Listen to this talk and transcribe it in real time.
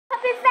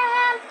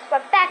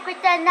we're back with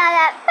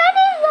another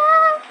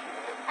video.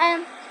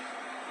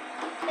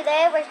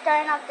 Today we're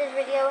starting off this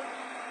video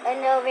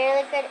in a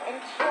really good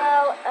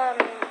intro.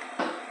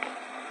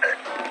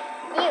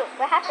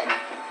 What happened?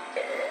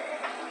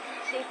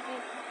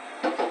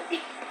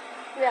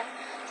 Yeah.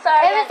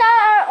 Sorry. If you saw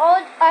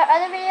our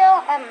other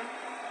video,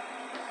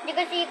 you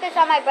can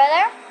saw my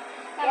brother,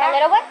 my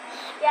little one.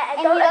 Yeah, and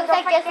he looks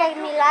like just like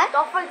Milan.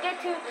 Don't forget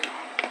to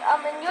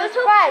YouTube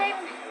subscribe.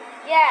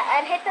 Yeah,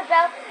 and hit the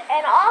bell.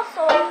 And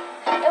also,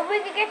 if we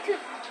can get to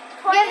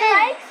 20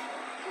 likes,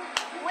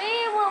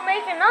 we will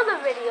make another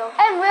video.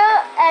 And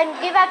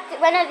give out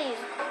one of these.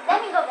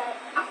 Let me go get it.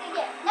 I'll stay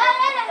here. No.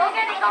 Go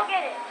get it. Go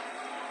get it.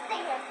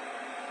 Stay here.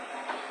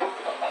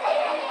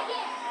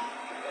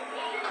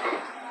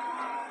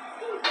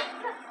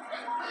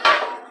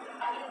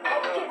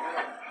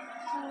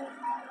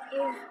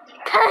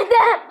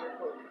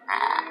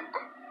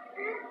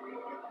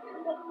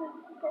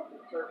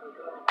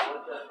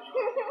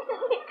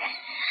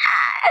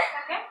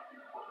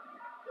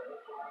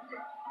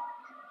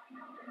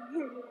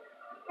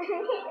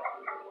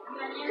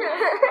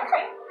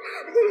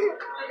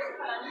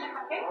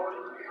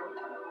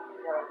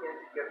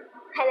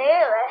 Hello.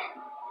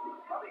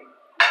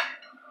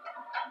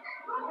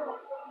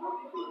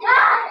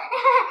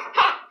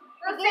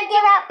 You can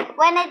give out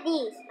one of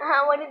these.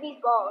 One of these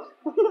balls.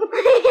 So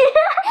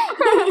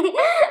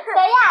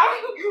yeah.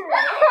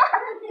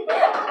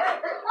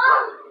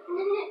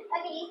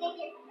 Okay, you stay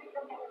here.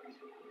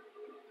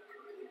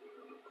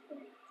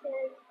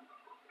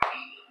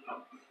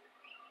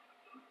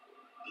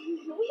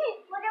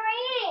 What am I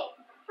eating?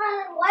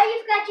 Why are you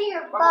scratching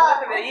your butt?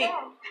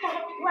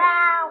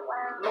 Wow.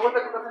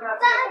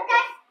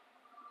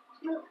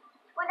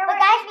 But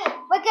guys,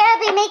 we're gonna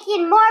be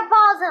making more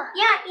balls.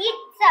 Eat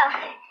some.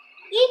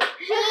 Eat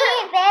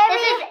baby.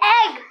 This is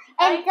egg.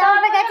 And don't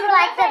forget to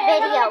like the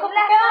video.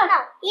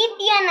 Eat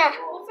Diana.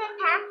 It's a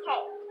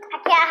pancake.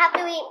 Okay, I have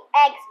to eat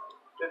eggs.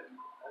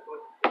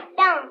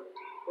 Down.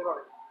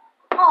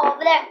 Oh,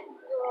 over there.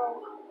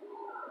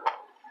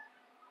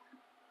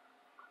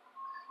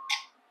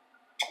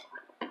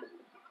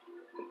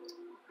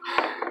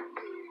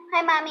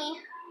 Hi, Mommy.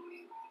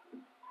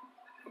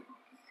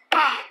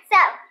 So,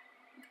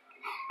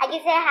 I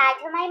can say hi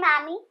to my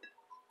mommy.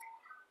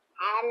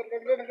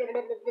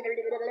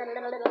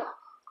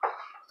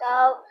 So,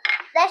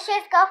 let's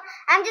just go.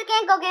 I'm just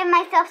gonna go get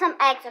myself some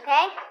eggs,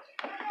 okay?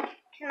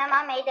 Because my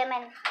mom made them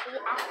and we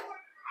asked.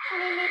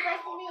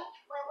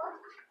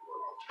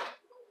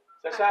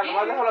 Sasha,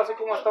 nomás déjalo así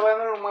como estaba,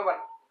 no lo muevan.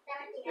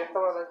 Ya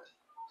estaba de hecho.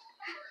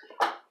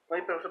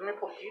 Oye, pero es muy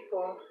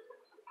poquito.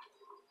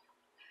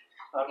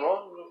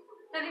 Arroz.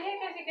 Te dije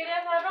que si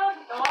querías arroz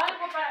o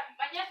algo para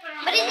acompañar, pero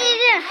no. What did you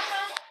do?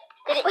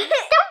 Don't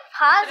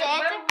pause it.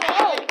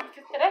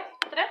 It's okay.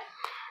 Tres.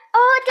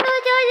 Oh, do.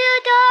 Don't do that.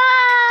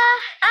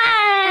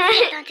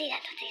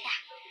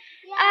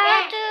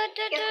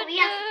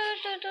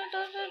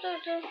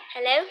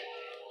 Hello?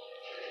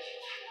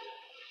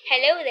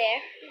 Hello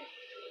there.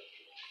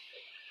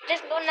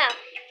 Let's go now.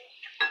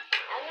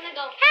 I'm gonna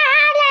go.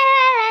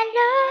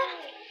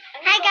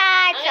 Hi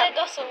guys. I'm gonna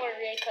go somewhere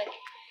really quick.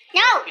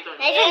 No,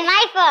 this is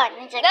my phone.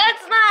 It's like, No,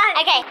 it's not.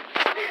 okay.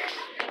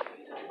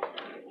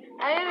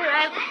 I'm gonna be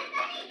right.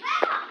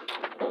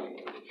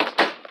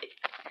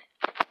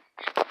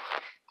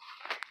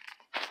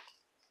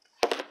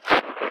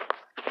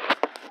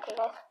 Okay,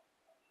 guys.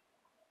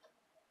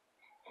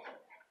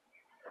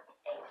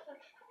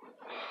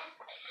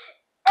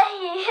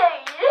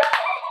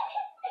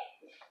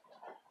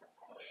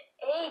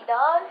 Hey,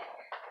 dog.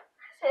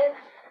 I said,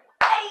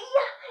 hey.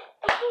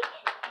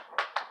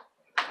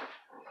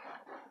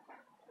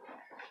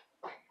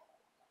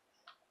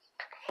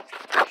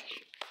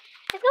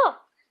 Let's go.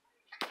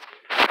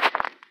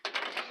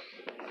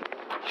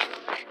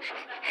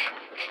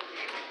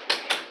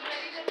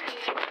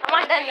 I'm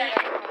not done yet.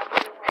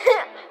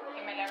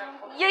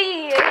 Yeah.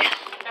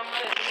 Vamos a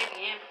decirle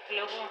bien, porque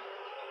luego.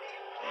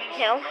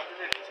 No.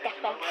 Step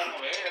back.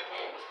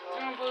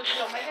 Pues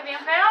lo mete bien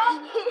feo.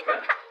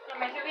 Lo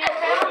mete bien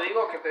feo. Te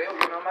digo que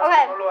nomás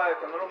Okay.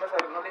 que no lo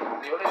metas,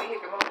 yo le dije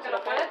que no lo Te pusiera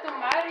lo puedes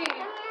tumbar y.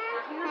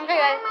 Okay,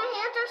 guys. My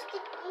hands are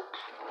sticky.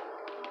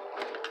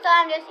 So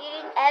I'm just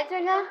eating eggs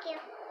right now.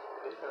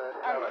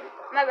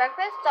 My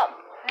breakfast. So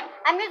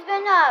I'm just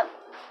gonna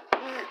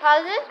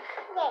pause it.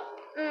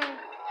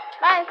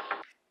 Bye.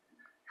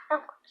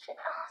 Oh, shit.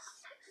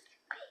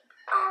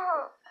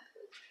 Oh.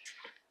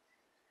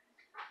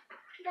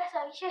 That's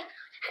how you should.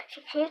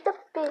 Here's the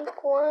big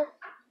one.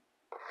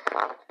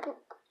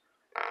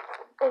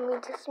 I mean,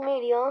 this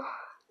medium.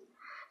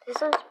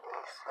 This one's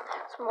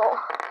small.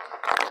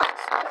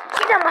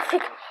 She's not my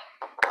figure.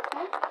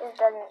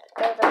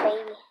 There's a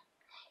baby.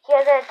 Here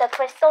are the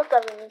crystals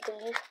that we need to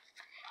use.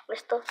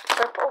 Crystal,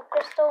 purple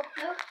crystal,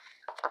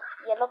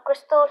 yellow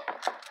crystal,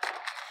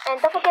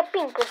 and don't forget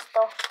pink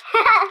crystal.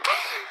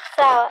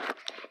 So,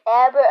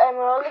 and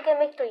we're only gonna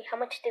make 3. How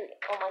much do we?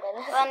 Oh my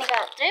goodness. We only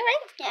got 3,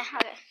 right? Yeah,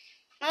 okay.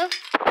 Move.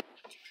 I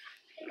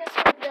think that's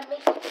what the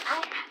making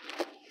I have.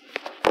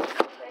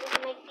 Ready to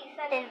make these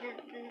settings.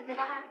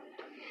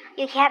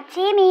 You can't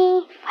see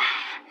me.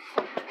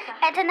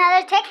 It's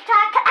another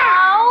TikTok.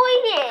 Oh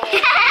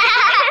yeah.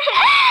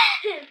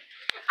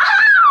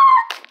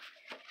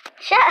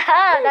 Shut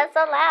up! That's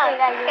so loud.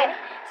 Okay.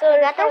 So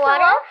You got the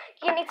water?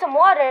 You need some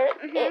water.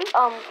 Mhm.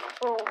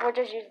 We're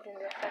just using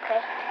this,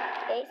 okay?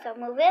 Okay, so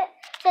move it.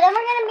 So then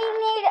we're gonna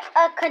need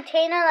a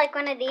container like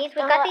one of these.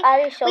 We got I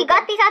already showed we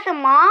got these at the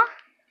mall.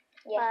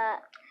 Yeah.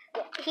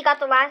 He got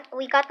the last.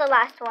 We got the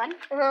last one.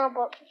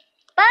 But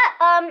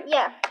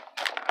Yeah.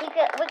 We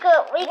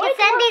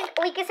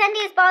can send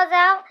these balls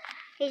out.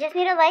 You just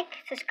need to like,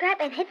 subscribe,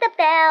 and hit the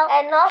bell.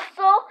 and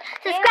also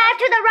Subscribe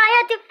to the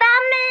Royalty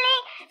family.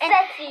 And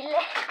sexy.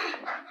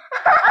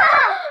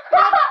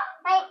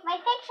 my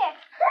picture.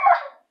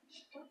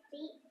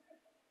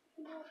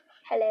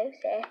 Hello,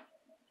 sir.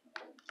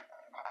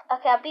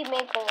 Okay, I'll be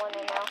making one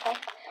now, okay?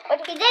 You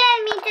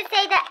didn't mean to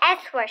say the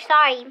S word.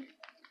 Sorry.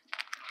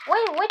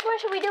 Wait, which one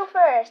should we do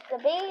first? The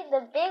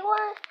big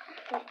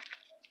one?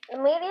 The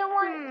medium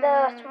one?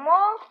 The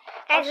small?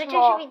 Guys, or which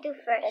small? one should we do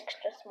first?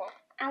 Extra small.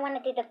 I want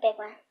to do the big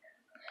one.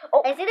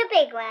 Oh. Let's do the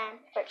big one.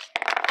 First.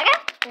 Okay?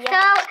 Yeah.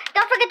 So,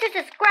 don't forget to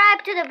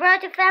subscribe to the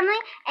Royalty family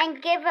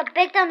and give a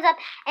big thumbs up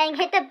and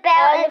hit the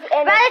bell. And-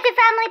 and- Royalty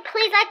family,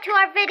 please like to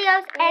our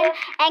videos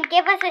and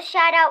give us a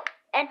shout out.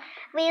 And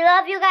we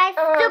love you guys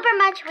super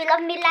much. We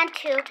love Milan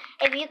too.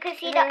 If you could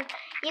see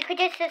you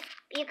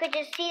could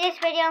just see this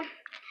video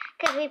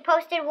because we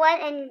posted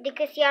one and you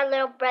could see our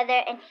little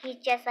brother and he's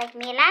just like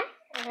Milan.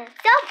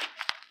 So,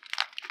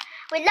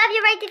 we love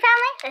you, Royalty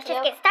family. Let's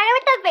just get started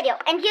with the video.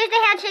 And here's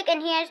the handshake,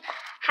 and here's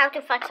how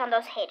to flex on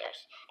those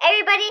haters.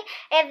 Everybody,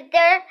 if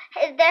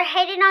they're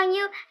hating on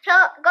you, so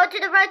go to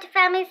the Royalty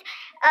family's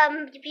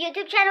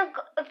YouTube channel.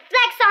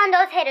 Flex on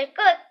those haters.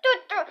 Good.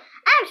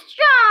 I'm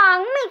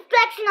strong. Me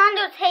flexing on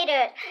those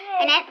haters.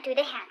 And then do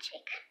the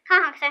handshake.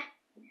 Come on, sir.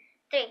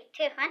 3,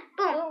 2, 1.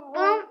 Boom,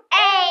 boom,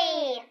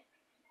 hey.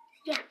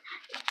 Yeah.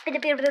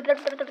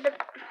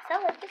 So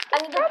let's just I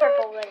need the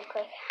purple really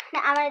quick. No,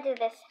 I'm gonna do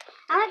this.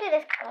 I'm gonna do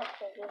this.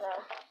 Okay, do that.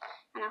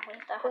 Oh,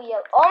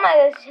 Oh,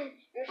 my gosh.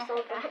 You're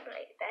so dumb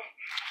like that.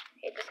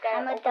 Hey, this guy.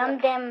 I'm a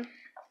dum-dum.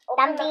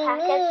 Open the Dum-dum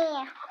packet.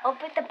 me.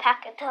 Open the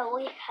packet.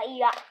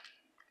 Yeah.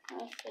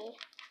 Let me see.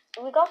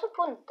 We can also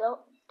put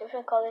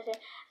different colors in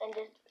and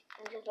just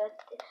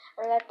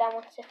let that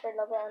one sit for a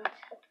little bit.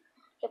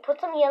 Okay, put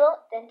some yellow,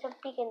 then some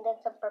pink, and then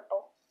some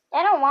purple.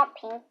 I don't want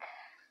pink.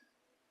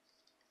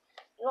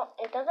 You know,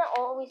 it doesn't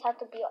always have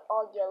to be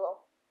all yellow.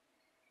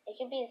 It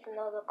can be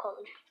another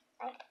color.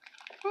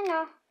 I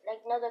know.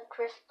 Like another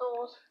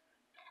crystals.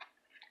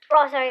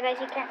 Oh, sorry guys,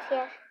 you can't see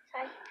us.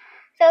 Sorry.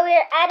 So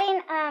we're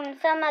adding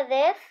some of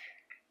this.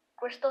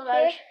 Crystals.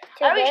 Here,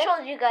 I already this.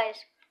 showed you guys.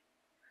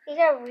 These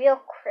are real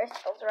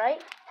crystals,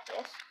 right?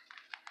 Yes.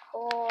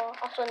 Cool.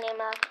 Also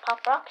name as Pop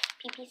Rocks,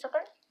 PP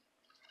Sucker.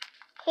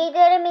 He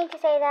didn't mean to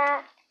say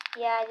that.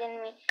 Yeah, I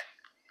didn't mean.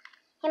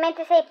 He meant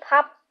to say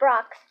Pop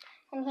Rocks,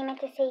 and he meant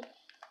to say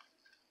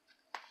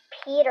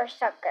Peter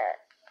Sucker.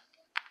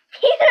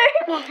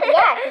 Peter.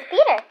 Yeah, it's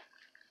Peter.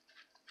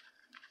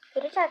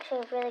 Peter's actually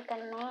a really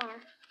good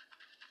man.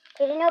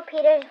 Did you know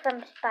Peter's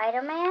from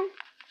Spider-Man?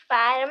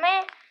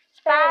 Spider-Man.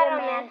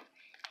 Spider-Man.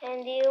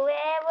 And you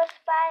ever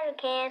Spider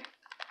can.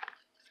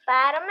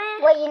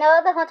 Spider-Man. Wait, you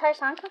know the whole entire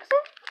song,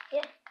 Cookser?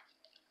 Yeah.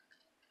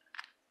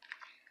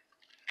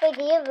 Wait,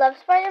 do you love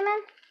Spider-Man?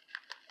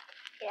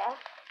 Yeah.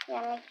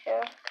 Yeah, me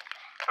too.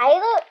 I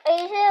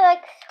usually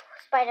like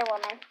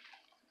Spider-Woman.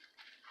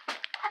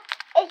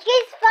 It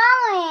keeps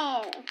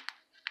falling.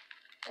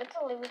 Let's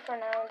leave it for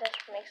now and just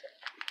mix it.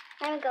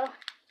 Let me go.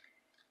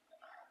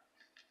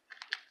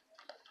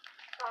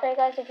 Sorry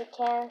guys if you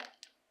can't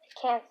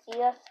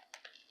see us.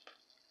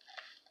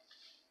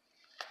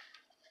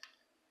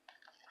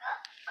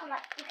 Come on,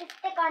 you can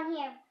stick on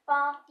here,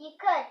 ball. You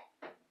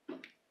could.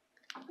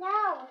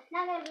 No, it's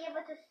not gonna be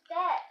able to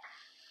stick.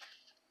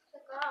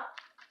 Stick off.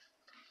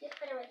 Just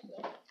put it right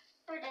here.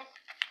 Or this.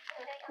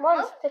 Come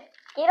on,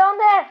 get on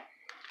there.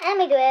 Let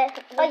me do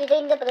it. Oh, you're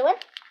doing the blue one?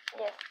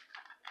 Yes.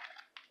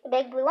 The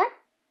big blue one?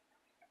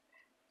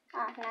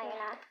 Oh, no,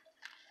 you're not.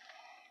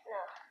 No.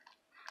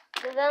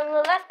 So then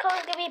the last color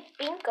is gonna be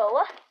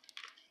pinko.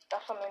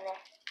 Got some in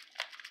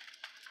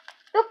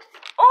there. Oops.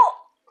 Oh!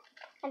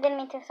 I didn't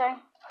mean to, sorry.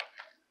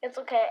 It's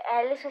okay.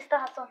 At least we still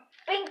have some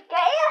pink.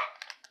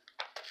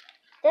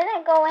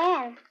 Didn't go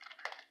in.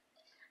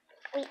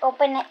 We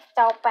opened it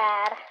so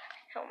bad.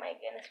 Oh my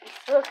goodness, we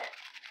suck.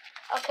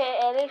 Okay,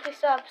 at least we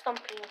still have some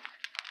pink.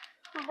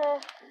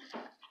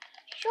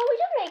 Sure, we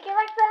just make it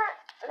like that?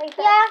 Like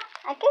that?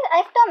 Yeah,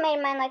 I still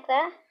made mine like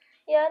that.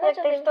 Yeah, Like that's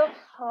there's okay. still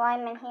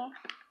slime in here.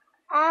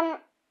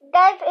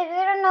 Guys, if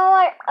you don't know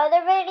our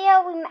other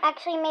video, we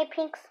actually made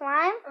pink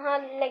slime.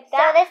 Like So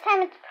that? this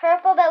time it's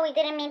purple, but we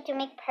didn't mean to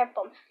make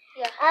purple.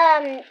 Yeah.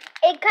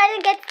 It kind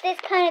of gets this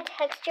kind of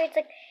texture. It's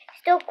like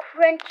still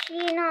crunchy,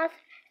 you know,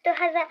 still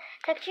has that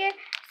texture.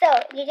 So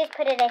you just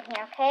put it in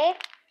here, okay?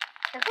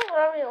 I think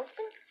we're already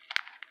open.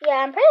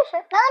 Yeah, I'm pretty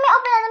sure. Now let me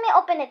open it. Let me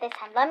open it this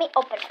time. Let me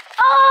open it.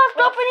 Oh, I'm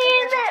dropping it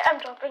in there. I'm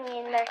dropping it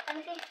in there. Let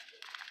me see.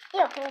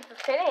 Ew.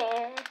 It's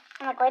sitting.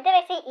 I'm like, why did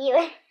I say you?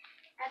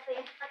 That's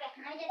weird. Okay,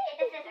 let me just get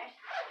the scissors.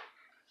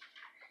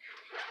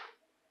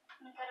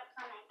 Let me put up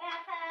on my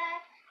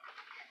backpack.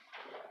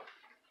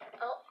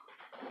 Oh.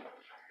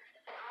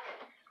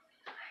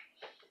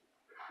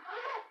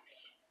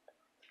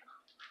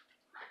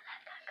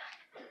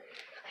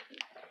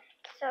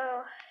 So,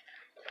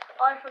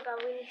 oh, I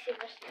forgot we need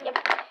scissors. Yep,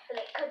 so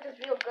they cut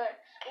this real good.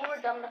 We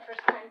were done the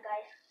first time,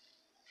 guys.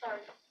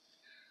 Sorry.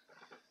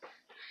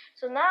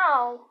 So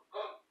now,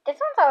 This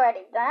one's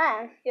already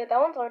done. yeah, that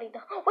one's already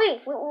done.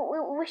 Wait,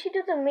 we should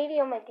do the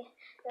medium again.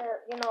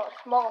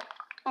 Small.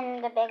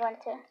 And the big one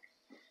too.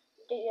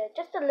 Yeah,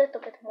 just a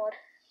little bit more.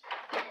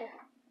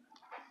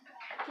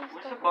 Where's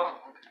the ball?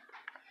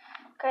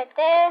 Right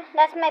there.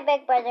 That's my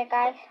big brother,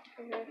 guys.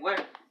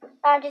 Where?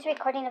 I'm just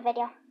recording a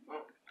video.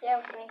 Yeah,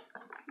 with me.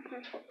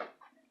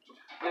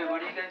 Wait,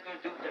 what are you guys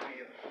gonna do with the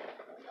video?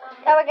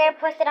 So we're gonna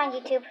post it on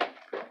YouTube.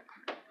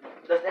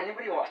 Does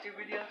anybody watch your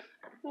videos?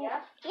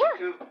 Yeah. Yeah.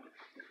 Who?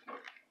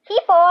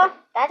 People.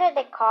 That's what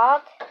they're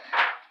called.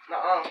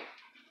 Nuh-uh. Do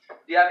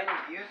you have any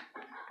views?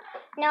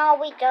 No,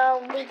 we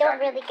don't. We don't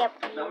really get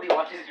views. Nobody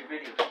watches your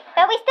videos.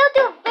 But we still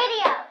do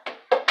videos.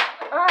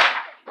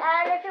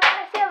 And if you want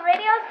to see our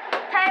videos,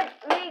 type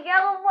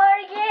Miguel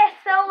Warrior.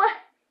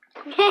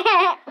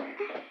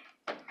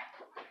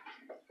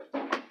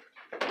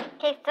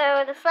 Okay,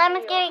 so the slime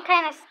is getting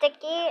kind of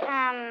sticky.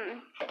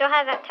 Still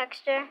has that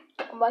texture.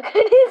 Oh my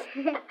goodness.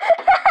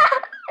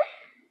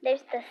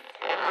 There's this.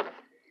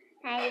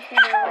 I just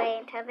need to wait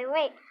until they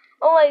wait.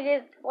 Oh my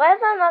goodness. Why is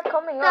that not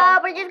coming So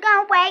up? we're just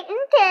gonna wait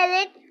until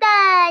it's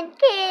done,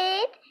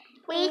 kids.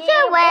 We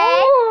should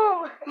wait.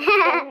 Boom.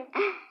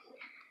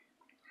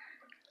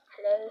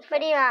 Hello. What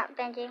do you want,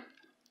 Benji?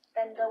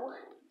 Bendo.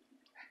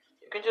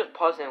 You can just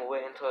pause and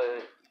wait until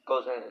it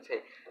goes in and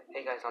say,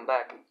 hey guys, I'm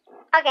back.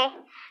 Okay,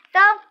 so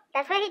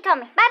that's what he told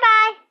me. Bye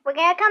bye. We're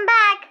gonna come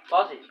back.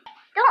 Pause it.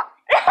 Don't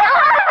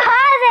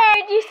unpause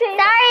it. You say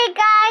Sorry,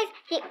 guys.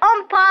 He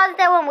unpaused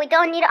it when we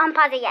don't need to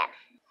unpause it yet.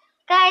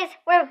 Guys,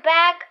 we're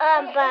back.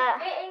 Hey,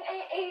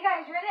 you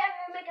guys ready? I'm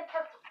gonna make it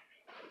perfect.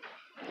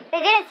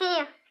 They didn't see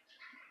you.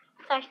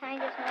 Sorry, can I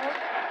just move?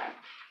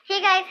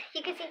 Here, guys,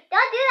 you can see.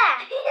 Don't do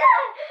that.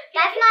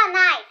 That's not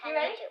nice. You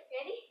ready?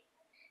 Ready?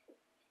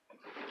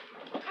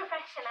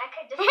 Perfection. I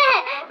could just.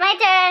 My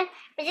turn.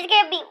 We're just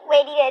gonna be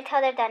waiting until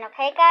they're done,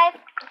 okay, guys?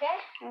 Okay.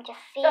 And just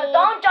see. So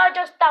don't judge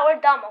us that we're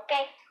dumb,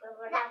 okay? Then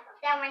we're not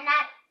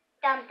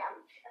dumb.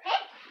 Okay?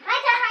 My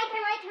turn.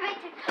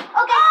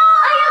 Okay.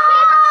 Are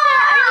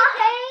you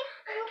okay?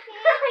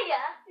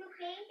 Yeah. You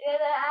okay? Yeah,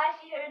 the ash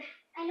heard.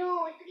 I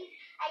know. It's because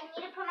I need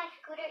to put my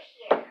scooter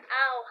here.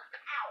 Ow.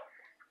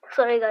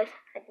 Sorry, guys.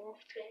 I didn't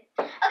scream.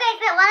 Okay,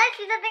 so want to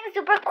see something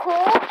super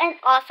cool and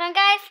awesome,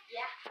 guys?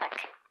 Yeah. Look.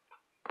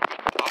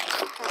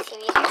 Let me see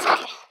if you can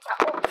see it.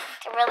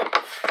 It's really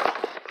cool.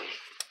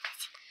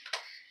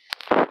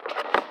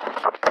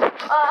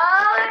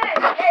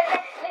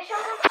 Let's show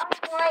them our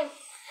slime.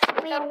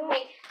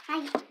 Wait.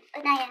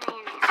 Okay?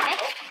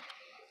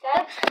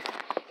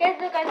 Guys,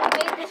 look, I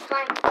made this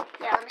slime.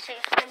 Yeah, let me show you.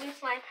 The new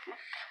slime.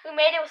 We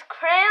made it with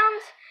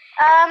crayons.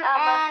 And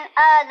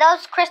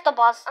those crystal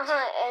balls. And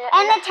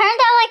it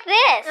turned out like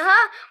this.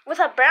 With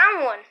a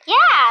brown one.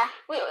 Yeah.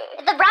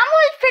 The brown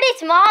one was pretty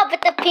small,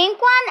 but the pink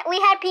one, we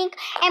had pink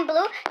and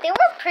blue, they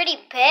were pretty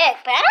big.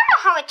 But I don't know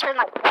how it turned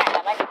like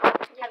that. Like,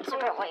 that's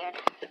super weird.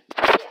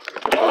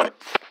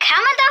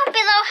 Comment down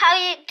below how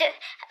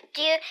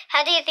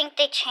do you think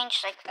they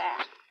changed like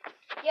that?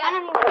 Yeah. I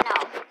don't even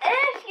know.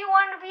 If you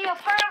want to be a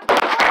part of the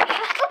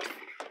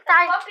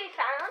puppy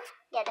fan,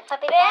 Yeah, the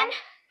puppy fan.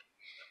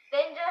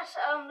 then just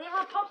leave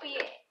a puppy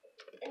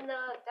in the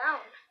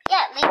down.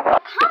 Yeah, leave a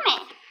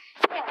comment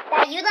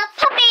that you love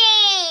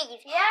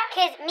puppies. Yeah.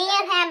 Because me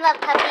and him love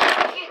puppies.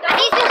 I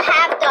need to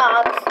have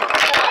dogs.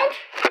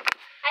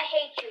 I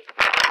hate you.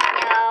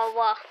 No,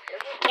 well,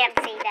 can't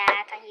say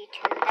that on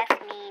YouTube. That's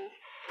mean.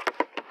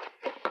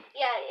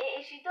 Yeah,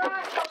 if you don't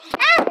like puppies.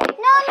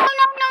 No.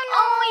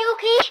 Are you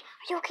okay?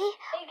 Are you okay?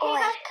 Oh,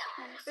 guys?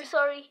 We're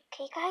sorry.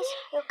 Okay, guys?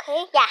 You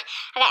okay? Yeah.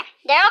 Okay.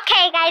 They're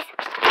okay, guys.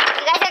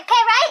 You guys are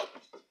okay, right?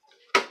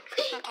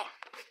 Okay.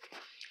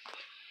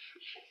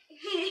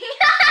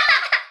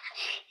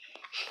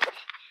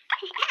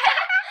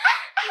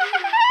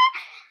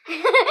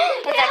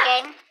 It's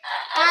okay.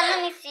 Let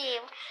me see.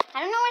 I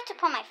don't know where to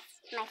put my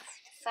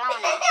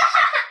phone.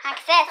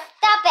 Access.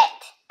 Stop it.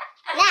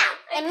 Now.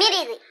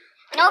 Immediately.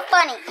 No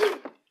funny.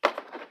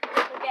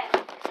 Okay.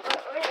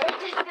 We're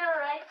just doing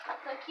right.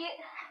 So cute.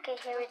 Okay,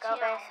 here we go,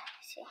 guys.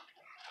 See.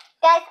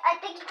 Guys, I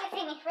think you can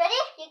see me.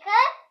 Ready? You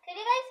could? Could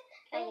you guys?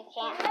 No, you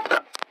can't.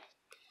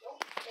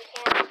 You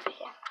can't.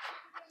 Yeah.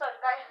 Sorry,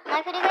 guys. Now,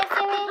 could you guys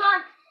see me?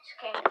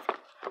 Okay.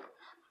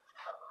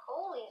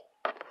 Holy.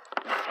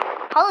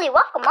 Holy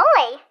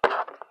guacamole.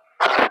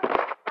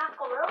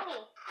 Macaroni.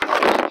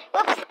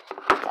 Whoops.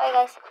 Sorry,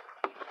 guys.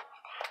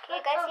 Can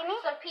you guys see me?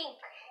 It's pink.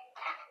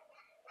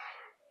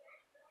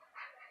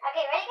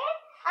 Okay, ready, guys?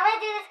 I'm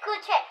gonna do this cool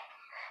trick.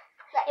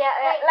 Yeah,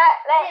 Wait,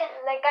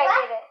 like I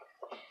did it.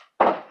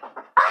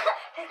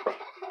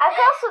 I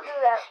can also do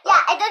that.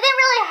 Yeah, it doesn't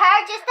really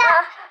hurt. Just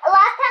that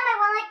last time I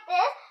went like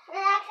this, and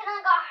then I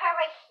accidentally got hurt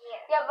right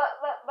here. Yeah,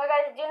 but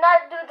guys, do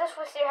not do this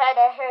with your head.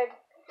 I heard.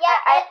 Yeah,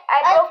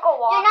 I broke a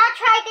wall. Do not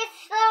try this,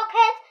 little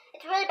kids.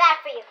 It's really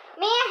bad for you.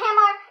 Me and him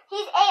are,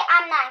 he's 8,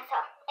 I'm 9, so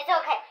it's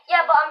okay.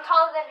 Yeah, but I'm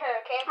taller than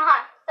her, okay?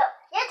 So,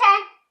 your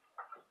turn.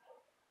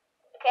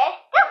 Okay.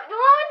 Do you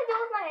want me to do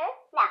it with my head?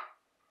 No.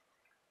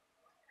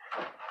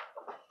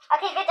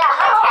 Okay, good job.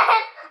 My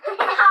turn.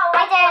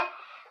 My turn.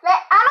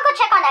 I'm gonna go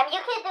check on them.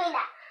 You keep doing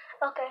that.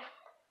 Okay.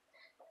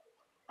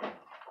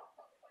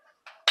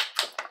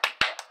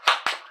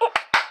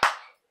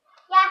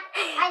 Yeah,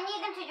 I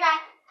need them to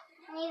dry.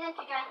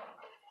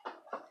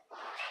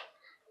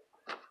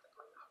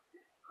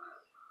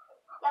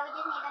 Yeah, we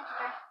just need them to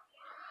dry.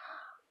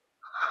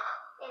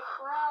 This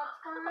world's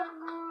gonna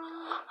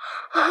move.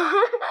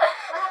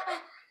 What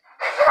happened?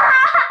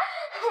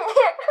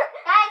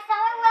 Guys,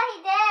 tell me what he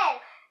did.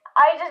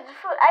 I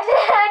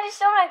just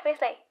showed my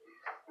face like.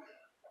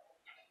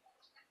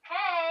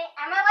 Okay,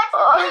 I'm gonna watch the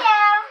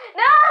video.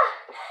 No!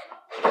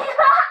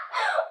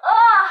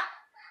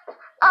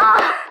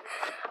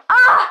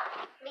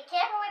 Be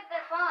careful with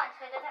the phone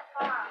so it doesn't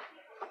fall.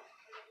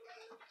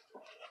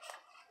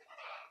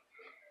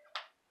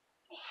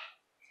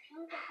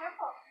 Pink and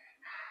purple.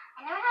 I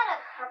never had a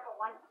purple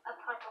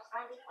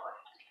slime before.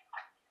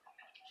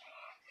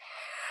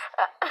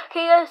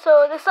 Okay, guys,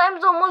 so the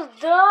slime's almost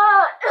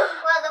done.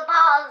 Well, the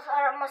balls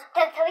are almost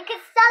done, so we can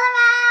sell them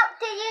out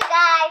to you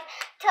guys,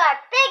 to our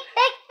big,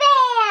 big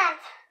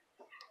fans.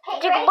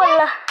 Okay, you ready,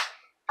 guys?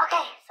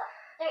 Okay, so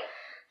 3,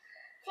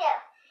 2,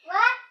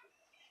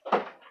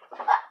 1.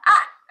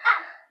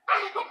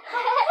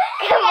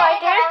 My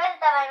turn?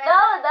 No,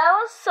 that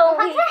was so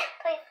weak.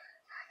 Please.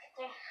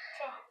 3, 2,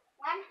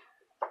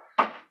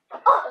 1.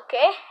 Oh.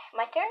 Okay,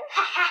 my turn?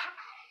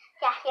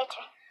 Yeah, your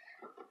turn.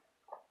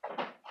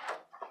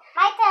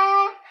 My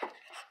turn.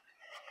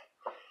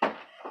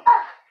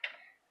 Oh.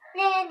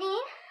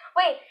 Nadine.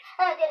 Wait.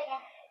 Let me do it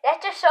again.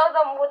 Let's just show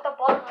them what the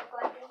balls look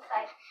like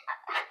inside.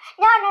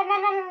 No,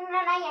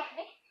 not yet.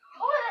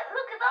 Oh,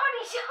 look, it's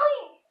already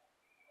showing.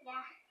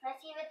 Yeah, let's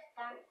see if it's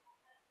done.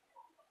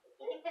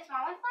 You think the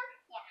small one's done?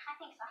 Yeah, I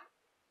think so.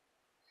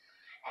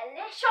 And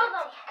let's show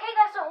them. Okay,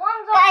 guys, so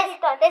one's already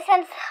done. This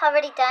one's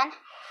already done.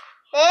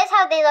 This is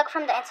how they look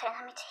from the inside.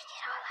 Let me take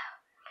it all out.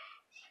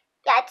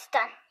 Yeah, it's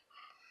done.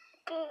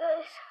 Okay,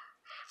 guys.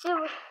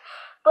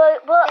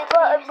 But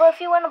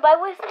if you want to buy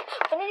with it,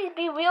 you need to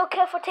be real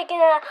careful taking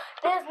it out.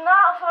 This is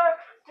not for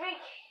 3.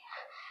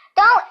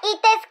 Don't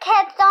eat this,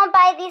 kids. Don't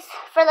buy these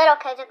for little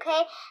kids,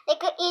 okay? They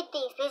could eat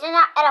these. These are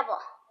not edible.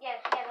 Yeah,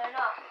 they're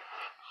not.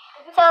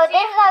 So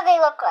this is how they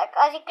look like.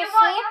 As you can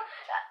see.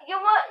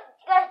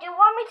 Guys, do you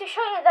want me to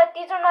show you that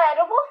these are not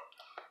edible?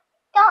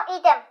 Don't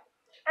eat them.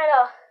 I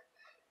know.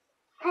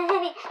 Gucci.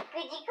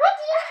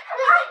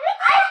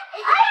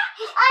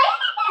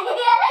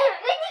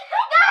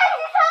 Guys,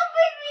 it's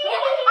helping me.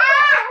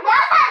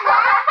 No,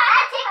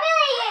 I'm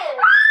tickling you.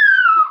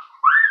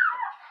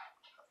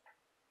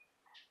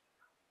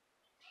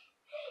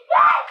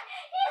 Guys,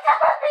 he's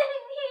helping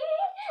me.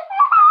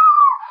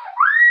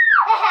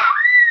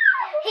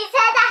 He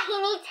said that he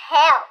needs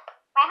help.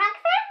 Right,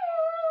 Hunkster?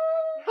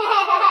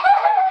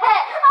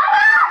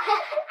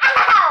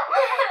 Ow!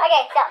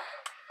 Okay, so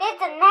this is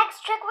the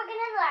next trick we're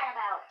gonna learn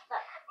about.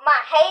 Look. My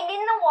head in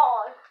the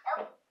wall.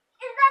 Oh,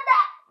 is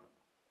that?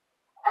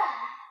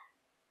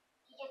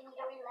 You just need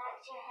to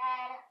relax your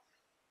head.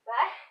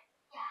 Right?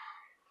 Yeah.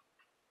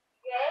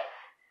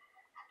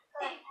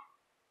 Okay.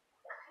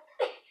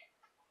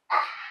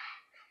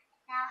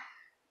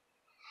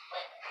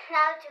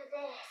 Now do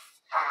this.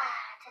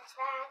 Touch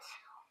that.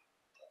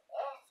 Do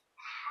this.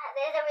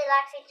 There's a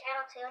relaxing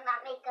channel too,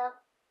 not makeup.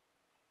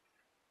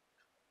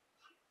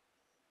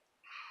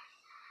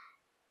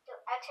 Do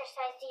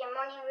exercise, do your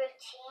morning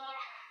routine.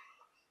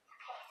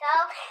 Okay, so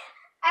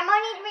our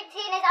morning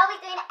routine is always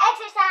doing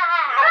exercise.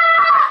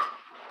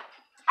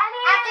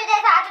 After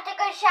this, I have to take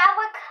a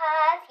shower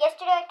because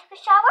yesterday I took a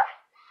shower.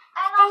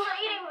 I'm also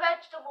eating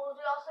vegetables.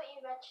 We also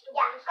eat vegetables.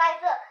 Yeah, guys,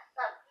 look.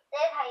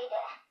 This is how you do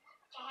it.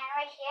 Put your hand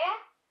right here.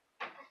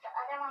 Put the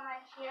other one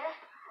right here.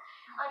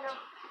 I know.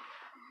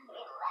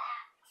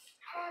 Relax.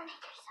 Make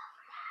yourself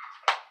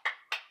relax.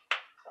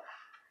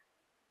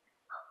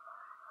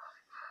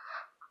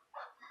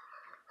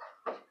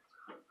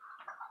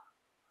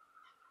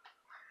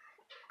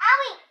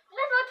 Owie!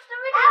 Let's watch the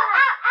video.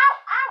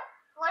 Ow!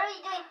 What are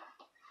you doing?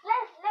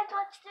 Let's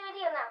watch the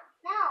video now.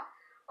 No.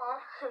 Oh,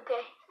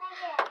 okay. Not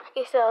yet.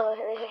 Okay, so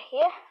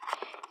here.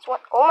 It's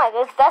one. Oh my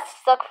goodness, that's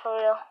stuck for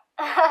real.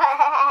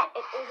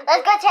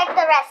 Let's go check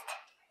the rest.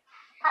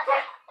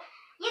 Okay.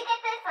 You get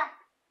this one.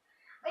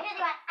 Which one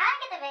do you want? I'll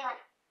get the big one.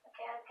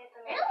 Okay, I'll get the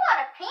There's a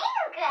lot of pink.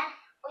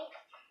 Wait.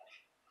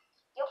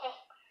 Okay.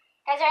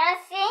 Guys, we're gonna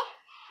see.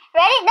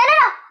 Ready? No.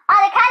 On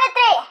the count of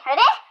 3.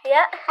 Ready?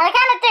 Yeah. On the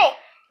count of 3.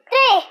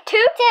 3, 2.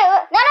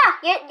 No.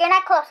 You're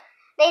not close.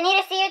 They need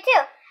to see you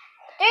too.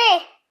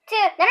 3,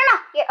 2. No.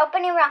 You're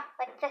opening wrong.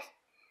 Like this.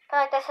 Go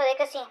like this so they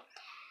can see.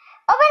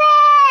 Open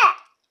it!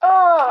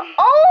 Oh,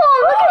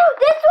 look at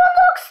this one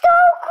looks so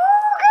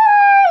cool,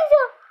 guys.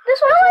 This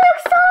one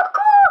looks so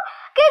cool.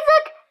 Guys,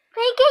 look,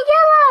 pink and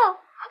yellow.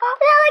 That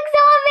looks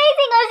so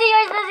amazing. Let's see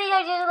yours.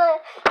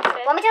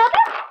 Want me to help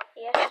you?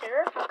 Yeah,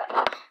 sure. Okay.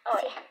 Oh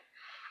See.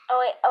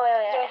 wait. Oh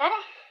wait.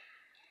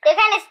 They're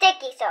kind of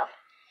sticky, so.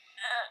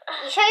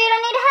 You sure you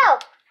don't need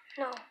help?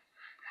 No.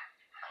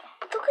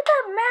 Look at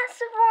that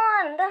massive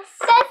one. That's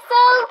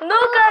so. no,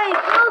 guys.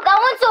 Look, that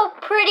one's so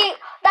pretty.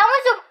 That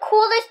one's the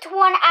coolest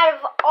one out of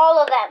all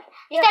of them.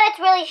 You said it's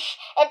really.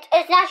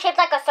 It's not shaped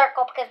like a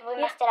circle because we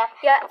messed it up.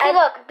 Yeah. See,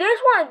 look. This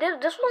one's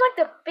like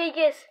the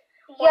biggest.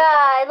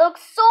 Yeah, it looks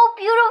so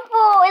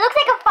beautiful. It looks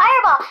like a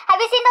fireball. Have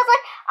you seen those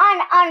like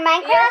on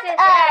Minecraft?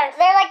 Yes.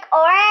 They're like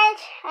orange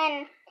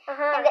and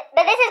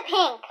but this is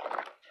pink.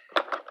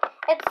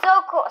 It's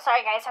so cool.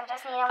 Sorry guys, I'm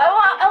just needing. I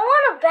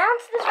want to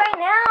bounce this right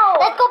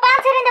now. Let's go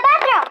bounce it in the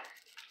bathroom.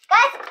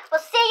 Guys, we'll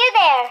see you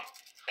there.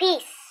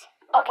 Peace.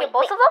 Okay,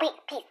 both of them?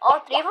 Peace.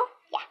 All three of them?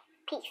 Yeah,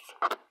 peace.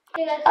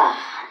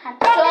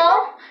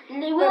 So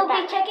we will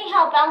be checking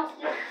how bounce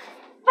this.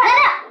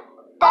 No.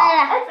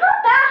 It's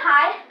not that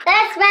high.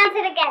 Let's bounce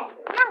it again.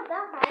 Not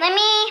that high. Let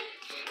me.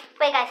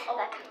 Wait, guys.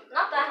 Look.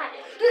 Not that high. I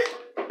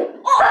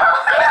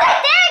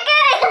did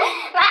good.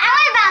 I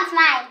want to bounce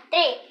mine.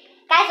 3.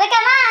 Guys, look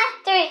at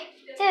mine. 3,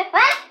 2, 1.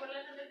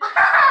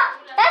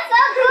 That's so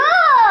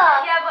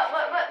cool. Yeah, but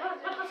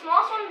the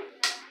smallest one.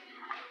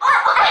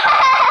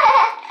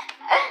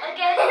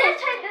 Okay, let's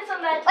try this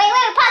one then. Wait,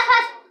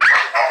 pause.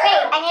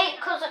 Wait, I need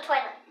to close the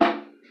toilet.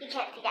 You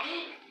can't see that.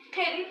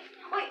 Katie,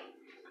 wait.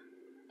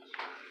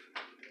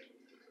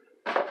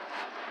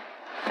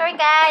 Sorry,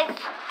 guys.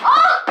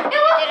 Oh, it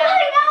was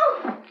falling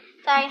out.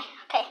 Sorry.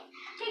 Okay.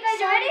 Okay, guys,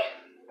 you ready?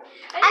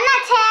 I'm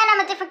not tan. I'm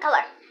a different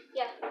color.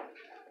 Yeah.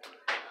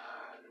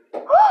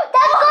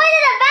 That's going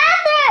in the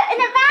bathroom. In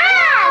the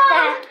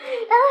bath.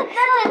 That looks so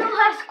That's a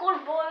high school,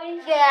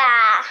 boys.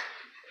 Yeah.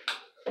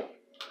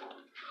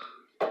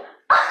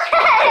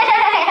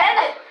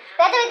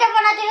 We have to be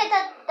careful not to hit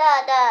the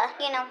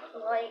you know.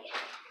 Like.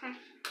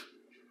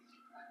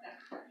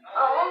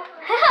 Oh.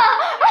 I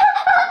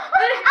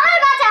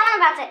want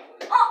to bounce it.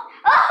 Oh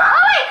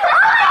wait.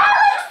 That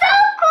looks so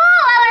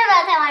cool. I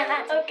want to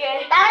bounce it.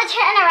 Okay. I'm going to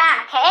turn it around,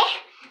 okay?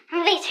 I'm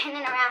really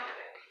turning it around.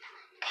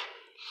 Okay.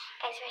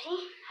 Guys, ready?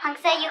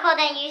 Hongsa, you hold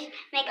it and you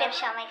make them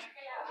show me.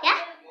 Yeah?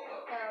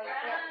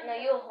 No,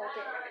 you hold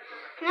it.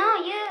 No,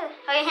 you.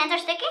 Oh, your hands are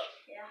sticky?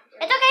 Yeah.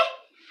 It's okay.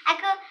 I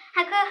could.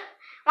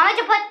 Want me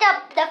to put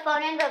the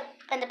phone in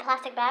the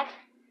plastic bag?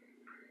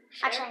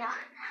 Sure. Actually, no.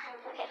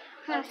 Okay.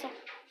 Let me see.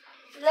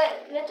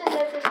 Let's just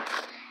let this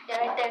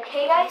right there,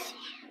 okay, guys?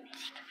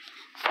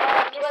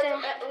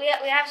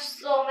 We have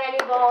so many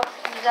balls.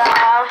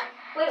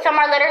 Some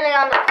are literally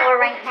on the floor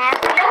right now.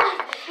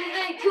 There's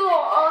like 2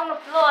 on the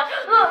floor.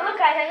 Look,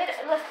 guys,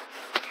 look.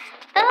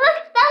 That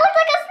looks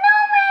like a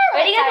snowman.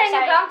 Ready, guys? I'm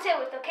Sorry. gonna bounce it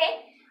with, okay?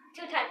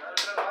 2 times.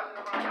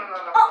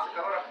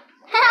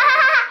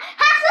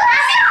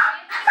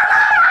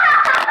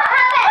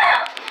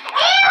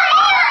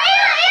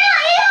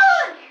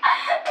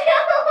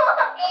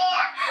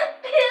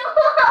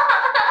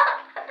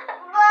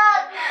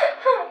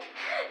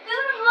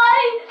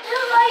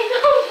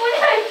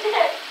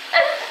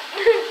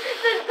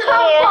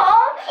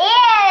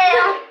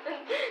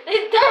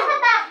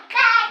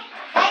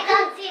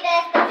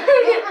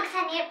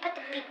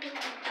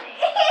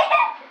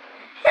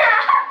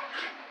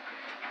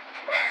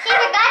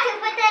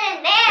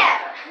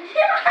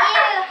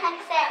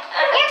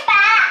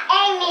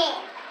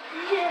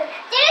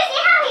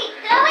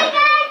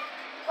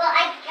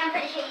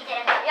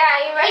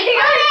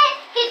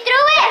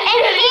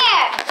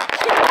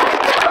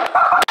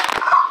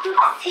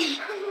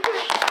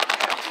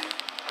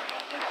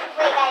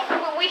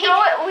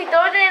 We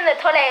throw it in the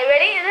toilet.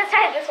 Ready? Let's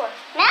try this one.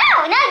 No,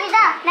 you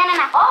don't. No.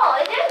 Oh,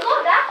 it didn't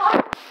go that far.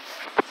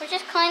 We're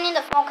just cleaning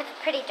the phone because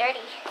it's pretty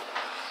dirty.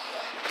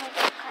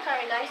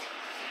 Sorry, guys.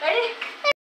 Ready?